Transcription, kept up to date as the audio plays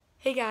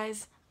Hey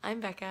guys, I'm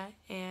Becca,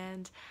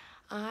 and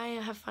I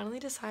have finally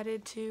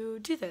decided to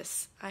do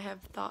this. I have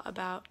thought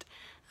about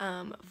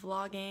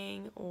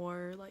vlogging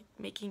or like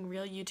making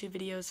real YouTube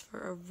videos for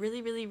a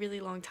really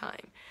long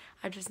time.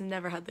 I've just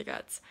never had the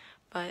guts,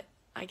 but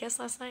I guess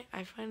last night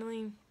I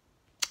finally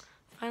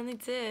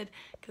did,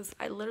 because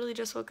I literally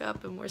just woke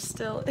up and we're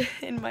still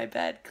in my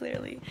bed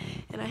clearly,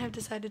 and I have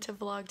decided to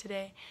vlog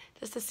today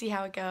just to see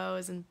how it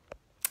goes. And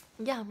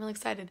yeah, I'm really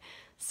excited.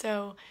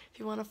 So if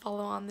you want to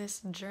follow on this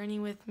journey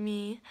with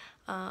me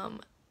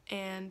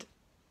and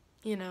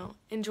you know,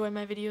 enjoy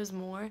my videos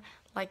more,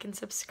 like and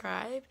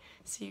subscribe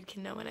so you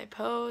can know when I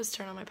post,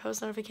 turn on my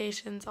post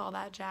notifications, all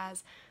that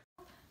jazz.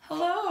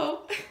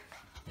 Hello!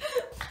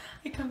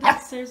 I come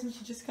downstairs and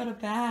she just got a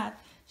bath.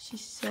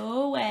 She's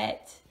so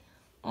wet.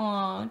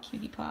 Aw,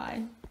 cutie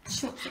pie.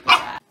 She looks like a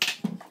rat.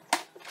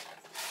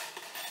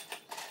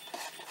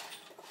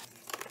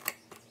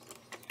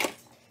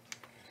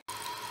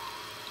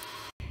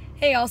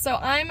 Hey y'all, so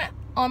I'm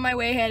on my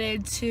way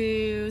headed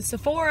to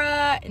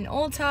Sephora and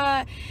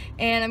Ulta,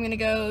 and I'm gonna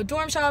go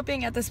dorm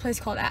shopping at this place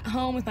called At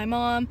Home with my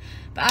mom,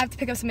 but I have to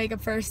pick up some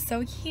makeup first,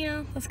 so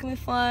yeah, that's gonna be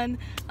fun.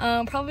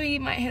 Probably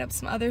might hit up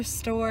some other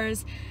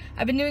stores.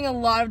 I've been doing a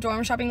lot of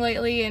dorm shopping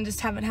lately and just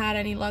haven't had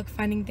any luck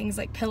finding things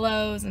like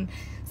pillows and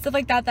stuff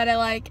like that I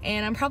like,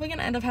 and I'm probably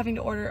gonna end up having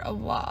to order a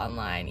lot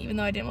online, even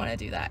though I didn't want to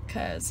do that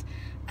because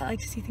I like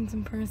to see things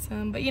in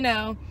person, but you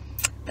know,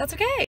 that's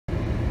okay.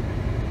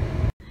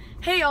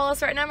 Hey y'all,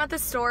 so right now I'm at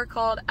this store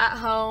called At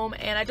Home,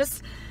 and I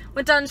just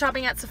went done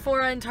shopping at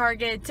Sephora and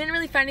Target. Didn't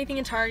really find anything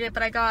in Target,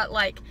 but I got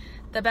like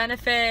the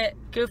Benefit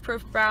Goof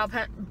Proof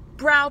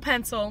brow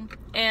pencil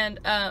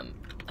and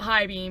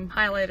High Beam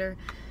highlighter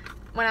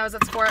when I was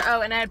at Sephora.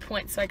 Oh, and I had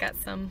points, so I got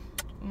some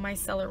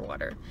micellar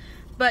water.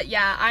 But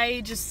yeah,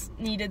 I just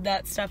needed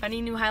that stuff. I need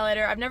a new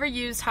highlighter. I've never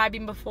used High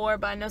Beam before,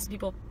 but I know some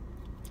people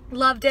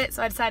loved it,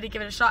 so I decided to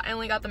give it a shot. I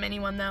only got the mini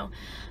one though.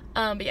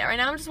 But yeah, right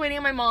now I'm just waiting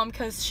on my mom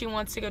because she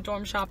wants to go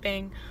dorm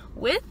shopping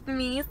with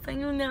me, so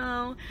you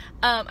know.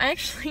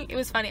 It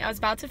was funny. I was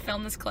about to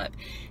film this clip,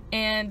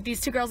 and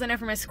these two girls I know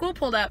from my school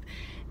pulled up,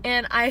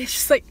 and I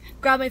just like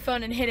grabbed my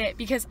phone and hid it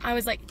because I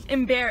was like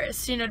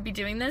embarrassed, you know, to be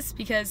doing this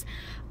because,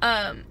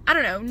 I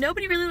don't know,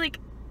 nobody really like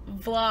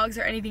vlogs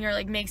or anything or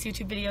like makes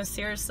YouTube videos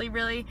seriously,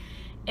 really.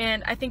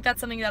 And I think that's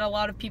something that a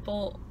lot of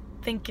people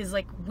think is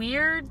like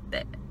weird.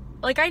 That,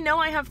 like, I know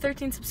I have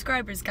 13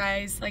 subscribers,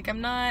 guys. Like,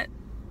 I'm not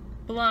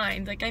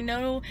blind. Like, I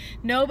know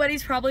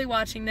nobody's probably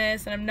watching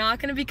this, and I'm not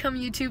gonna become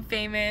YouTube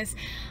famous.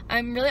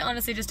 I'm really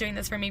honestly just doing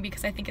this for me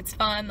because I think it's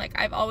fun. Like,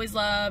 I've always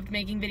loved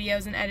making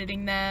videos and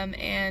editing them,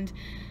 and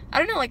I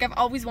don't know, like, I've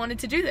always wanted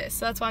to do this,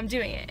 so that's why I'm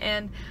doing it.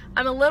 And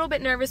I'm a little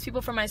bit nervous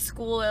people from my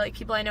school or like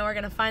people I know are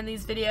gonna find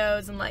these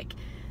videos and like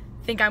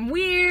think I'm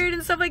weird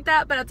and stuff like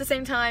that, but at the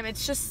same time,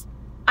 it's just,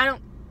 I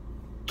don't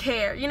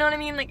care, you know what I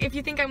mean? Like, if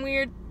you think I'm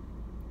weird,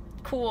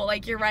 cool,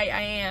 like, you're right,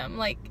 I am,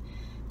 like,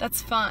 that's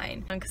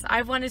fine. Because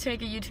I've wanted to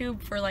make a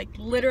YouTube for like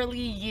literally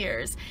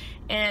years,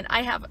 and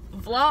I have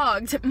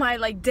vlogged my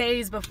like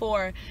days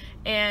before,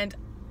 and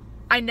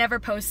I never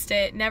post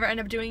it, never end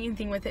up doing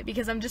anything with it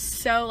because I'm just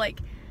so like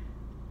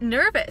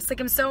nervous, like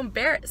I'm so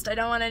embarrassed. I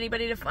don't want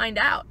anybody to find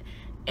out,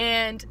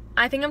 and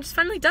I think I'm just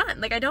finally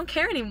done. Like, I don't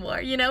care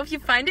anymore, you know? If you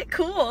find it,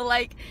 cool,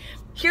 like,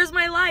 here's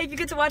my life. You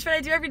get to watch what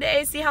I do every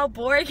day, see how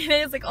boring it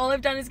is. Like, all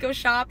I've done is go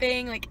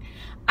shopping. Like,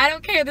 I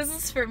don't care. This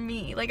is for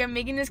me. Like, I'm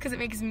making this because it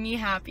makes me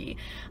happy.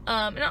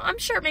 And I'm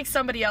sure it makes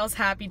somebody else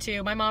happy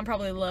too. My mom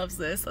probably loves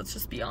this, let's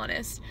just be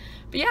honest.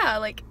 But yeah,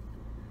 like,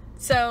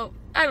 so,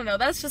 I don't know.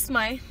 That's just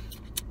my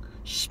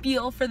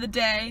spiel for the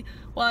day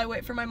while I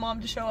wait for my mom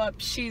to show up.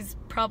 She's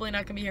probably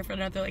not gonna be here for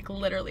another, like,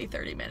 literally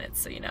 30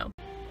 minutes, so you know.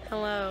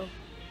 Hello.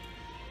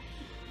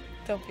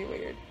 Don't be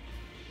weird.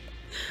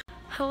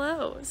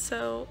 Hello.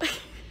 So,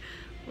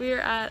 we're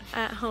at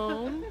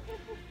Home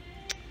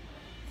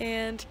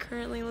and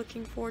currently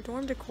looking for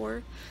dorm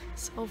decor.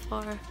 So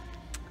far,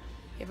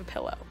 we have a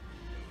pillow.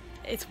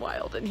 It's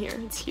wild in here.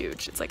 It's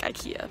huge. It's like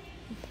IKEA.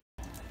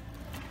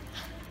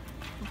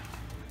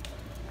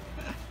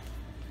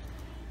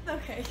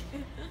 Okay.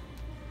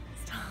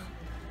 Stop.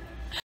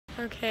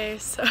 Okay,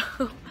 so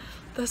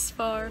thus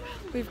far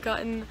we've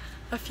gotten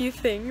a few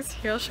things.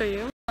 Here, I'll show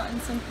you. Gotten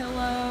some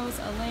pillows,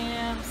 a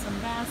lamp, some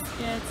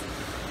baskets,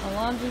 a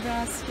laundry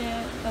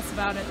basket. That's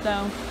about it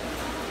though.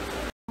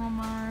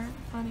 Walmart,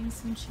 finding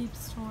some cheap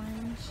storage.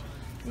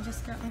 I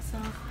just got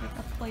myself like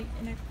a plate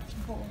and a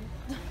bowl.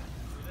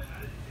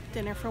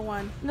 Dinner for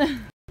one.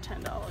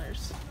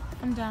 $10.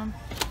 I'm down.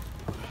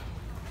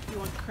 You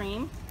want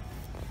cream?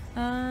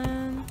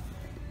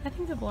 I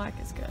think the black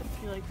is good.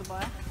 You like the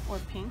black or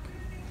pink?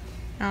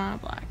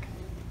 Black.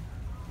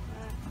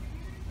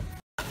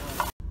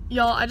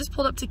 Y'all, I just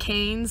pulled up to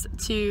Cane's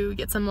to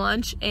get some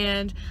lunch,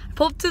 and I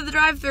pulled up to the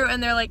drive-thru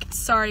and they're like,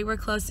 sorry, we're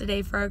closed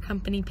today for our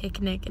company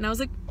picnic. And I was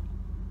like,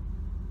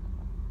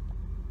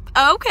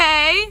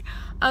 okay.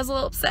 I was a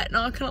little upset,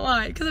 not gonna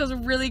lie, because I was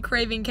really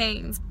craving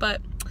Cane's,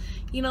 but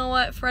you know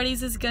what?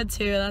 Freddy's is good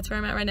too. That's where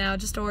I'm at right now.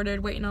 Just ordered,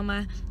 waiting on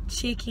my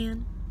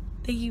chicken.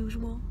 The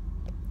usual.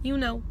 You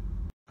know.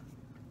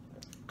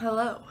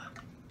 Hello.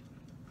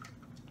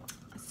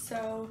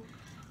 So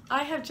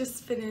I have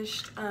just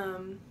finished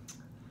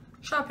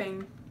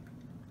shopping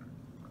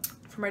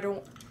for my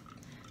dorm.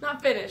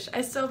 Not finished.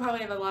 I still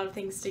probably have a lot of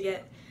things to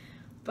get.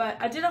 But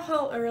I did a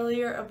haul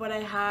earlier of what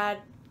I had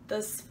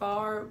thus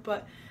far,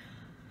 but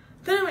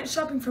then I went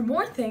shopping for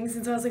more things,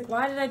 and so I was like,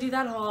 why did I do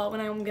that haul when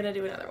I'm gonna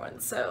do another one?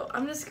 So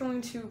I'm just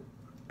going to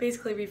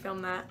basically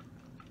refilm that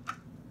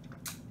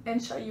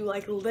and show you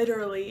like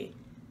literally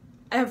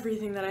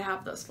everything that I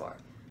have thus far.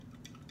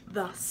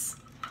 Thus.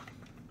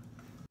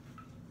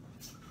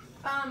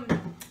 I'm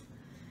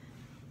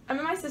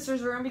in my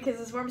sister's room because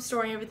it's where I'm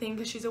storing everything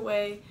because she's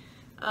away.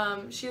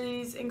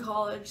 She's in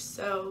college,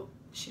 so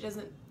she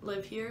doesn't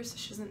live here, so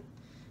she doesn't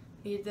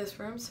need this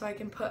room, so I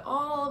can put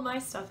all of my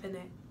stuff in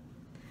it.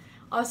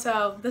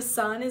 Also, the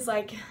sun is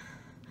like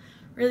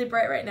really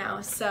bright right now,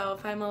 so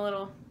if I'm a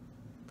little,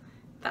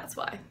 that's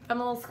why. If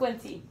I'm a little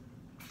squinty.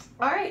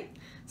 Alright,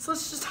 so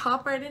let's just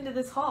hop right into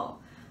this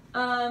haul.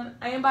 I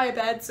am by a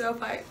bed, so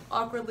if I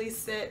awkwardly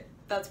sit,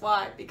 that's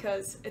why,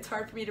 because it's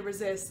hard for me to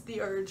resist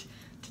the urge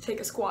to take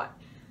a squat.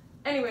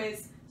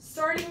 Anyways,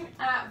 starting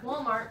at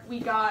Walmart, we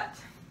got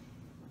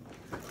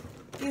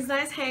these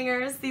nice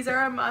hangers. These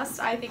are a must,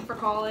 I think, for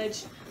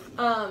college.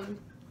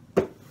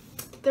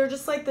 They're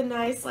just like the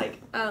nice, like,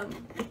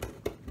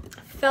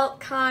 felt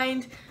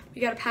kind.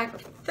 We got a pack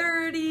of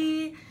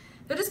 30.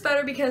 They're just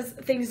better because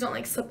things don't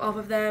like slip off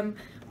of them,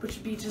 which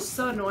would be just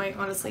so annoying,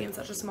 honestly, in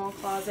such a small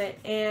closet.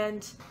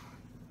 And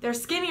they're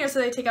skinnier, so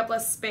they take up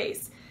less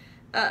space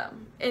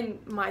in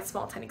my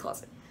small, tiny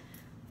closet.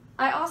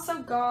 I also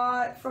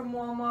got from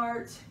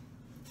Walmart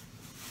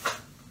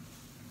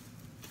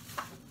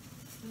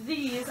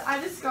these.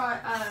 I just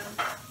got,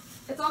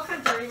 it's all kind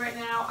of dirty right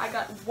now. I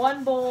got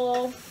one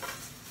bowl,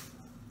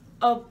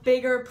 a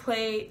bigger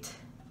plate,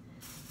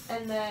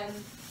 and then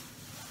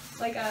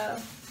like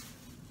a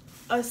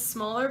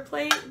smaller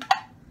plate.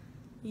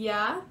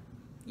 Yeah,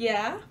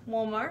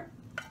 Walmart.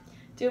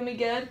 Doing me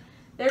good.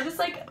 They're just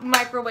like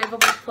microwavable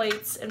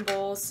plates and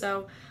bowls,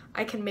 so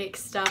I can make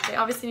stuff. They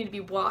obviously need to be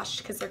washed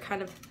because they're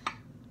kind of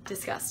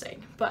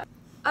disgusting. But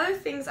other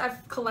things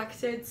I've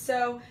collected,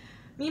 so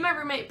me and my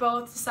roommate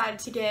both decided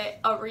to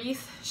get a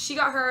wreath. She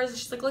got hers,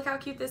 she's like, look how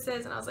cute this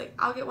is, and I was like,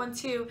 I'll get one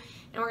too,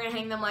 and we're gonna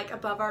hang them like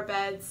above our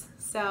beds.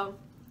 So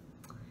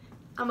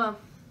I'm a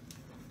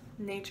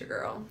nature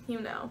girl,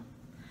 you know.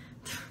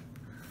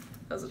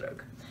 That was a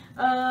joke.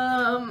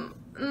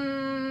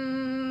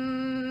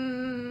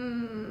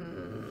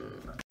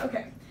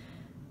 Okay,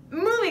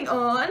 moving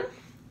on.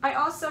 I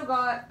also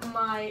got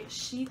my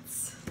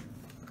sheets,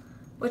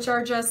 which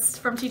are just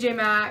from TJ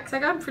Maxx. I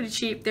got them pretty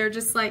cheap. They're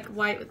just like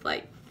white with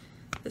like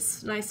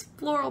this nice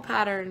floral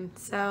pattern.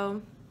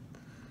 So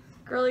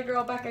girly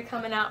girl Becca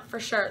coming out for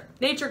sure.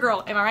 Nature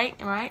girl, am I right?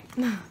 Am I right?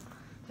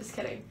 Just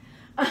kidding.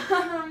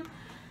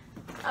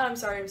 I'm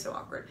sorry, I'm so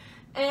awkward.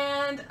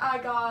 And I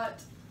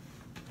got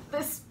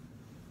this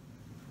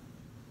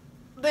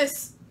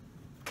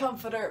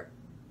comforter.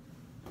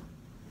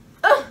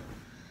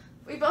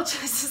 We both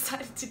just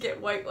decided to get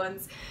white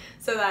ones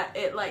so that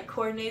it like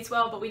coordinates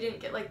well, but we didn't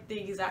get like the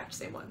exact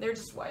same one. They're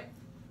just white.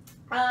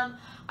 I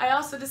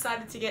also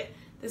decided to get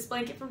this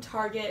blanket from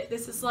Target.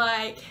 This is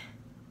like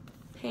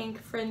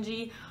pink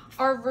fringy.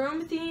 Our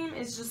room theme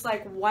is just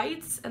like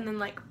whites and then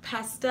like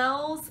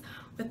pastels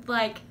with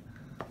like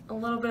a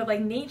little bit of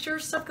like nature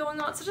stuff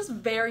going on. So just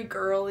very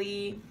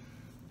girly,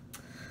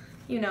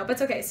 you know, but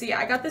it's okay. So yeah,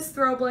 I got this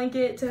throw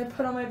blanket to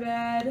put on my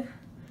bed.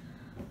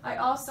 I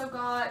also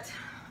got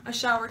a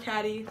shower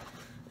caddy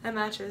that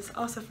matches,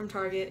 also from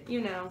Target,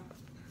 you know,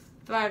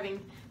 thriving.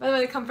 By the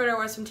way, the comforter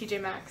was from TJ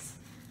Maxx.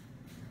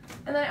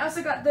 And then I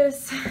also got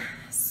this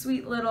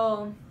sweet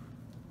little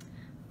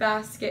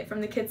basket from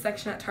the kids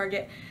section at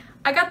Target.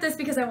 I got this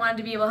because I wanted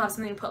to be able to have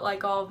something to put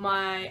like all of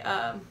my,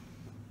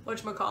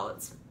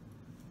 whatchamacallits,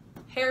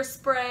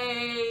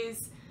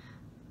 hairsprays,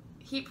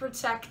 heat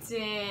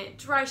protectant,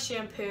 dry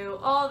shampoo,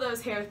 all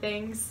those hair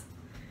things.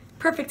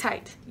 Perfect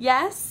height.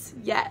 Yes?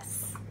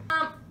 Yes.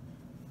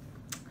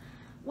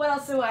 What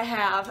else do I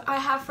have? I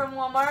have from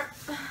Walmart,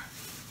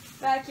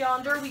 back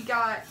yonder,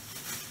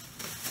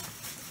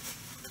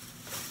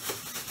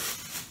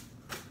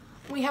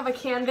 we have a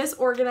canvas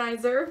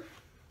organizer.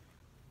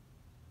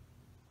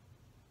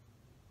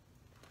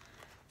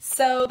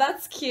 So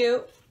that's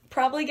cute.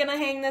 Probably gonna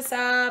hang this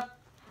up,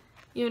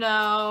 you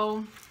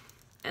know,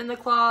 in the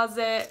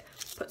closet.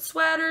 Put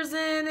sweaters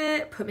in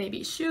it, put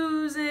maybe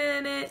shoes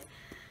in it,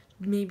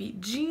 maybe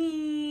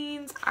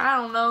jeans. I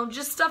don't know,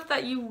 just stuff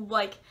that you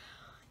like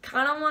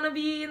kind of want to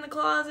be in the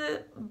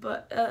closet,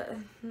 but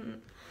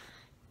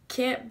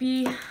can't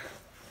be.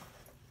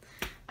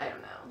 I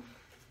don't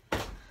know.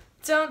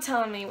 Don't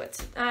tell me what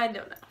to, I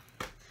don't know.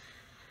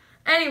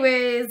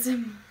 Anyways,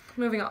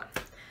 moving on.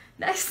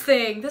 Next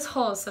thing, this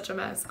haul is such a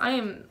mess.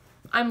 I'm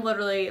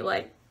literally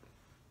like,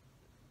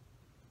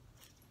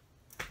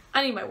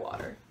 I need my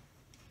water.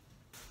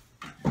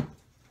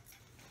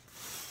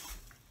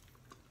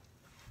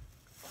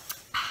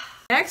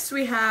 Next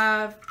we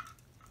have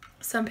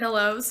some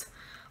pillows.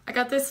 I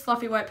got this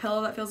fluffy white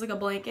pillow that feels like a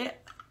blanket.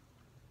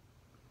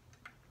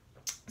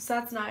 So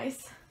that's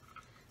nice.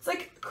 It's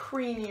like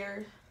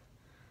creamier,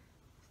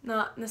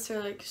 not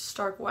necessarily like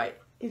stark white.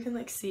 You can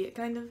like see it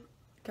kind of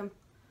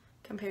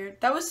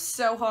compared. That was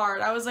so hard.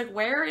 I was like,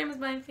 where is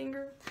my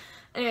finger?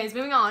 Anyways,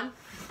 moving on.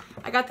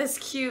 I got this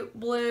cute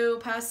blue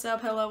pastel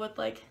pillow with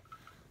like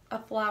a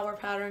flower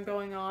pattern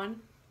going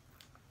on.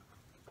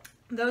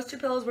 Those two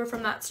pillows were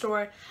from that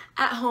store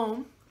At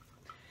Home.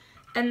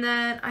 And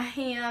then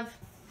I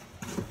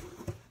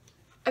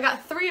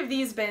got 3 of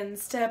these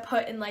bins to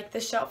put in like the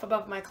shelf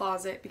above my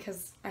closet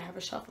because I have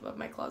a shelf above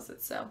my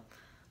closet, so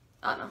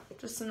I don't know,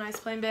 just some nice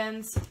plain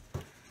bins.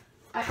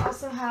 I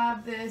also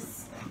have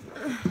this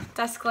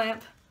desk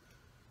lamp.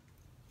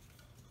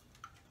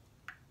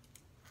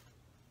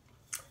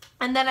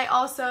 And then I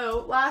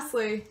also,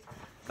 lastly,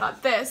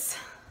 got this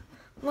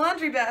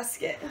laundry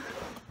basket.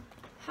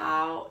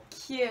 How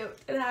cute.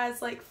 It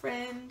has like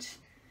fringe,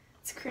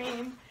 it's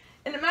cream.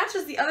 And it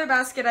matches the other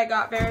basket I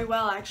got very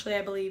well, actually,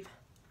 I believe.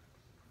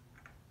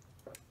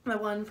 The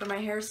one for my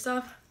hair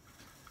stuff.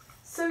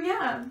 So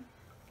yeah,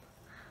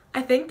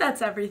 I think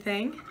that's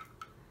everything.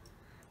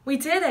 We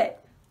did it.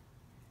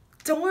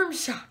 Dorm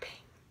shopping.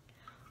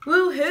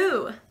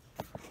 Woohoo.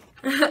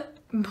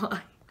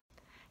 Bye.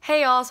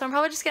 Hey y'all, so I'm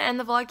probably just gonna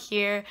end the vlog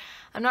here.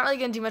 I'm not really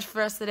gonna do much for the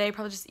rest of the day.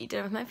 Probably just eat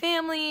dinner with my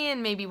family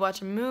and maybe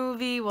watch a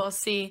movie. We'll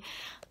see.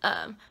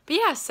 But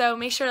yeah, so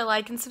make sure to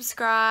like and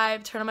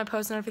subscribe, turn on my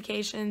post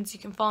notifications. You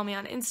can follow me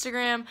on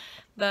Instagram.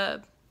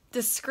 The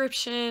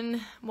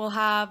description will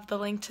have the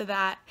link to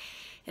that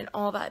and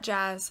all that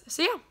jazz.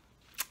 So yeah,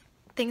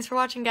 thanks for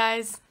watching,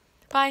 guys.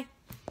 Bye.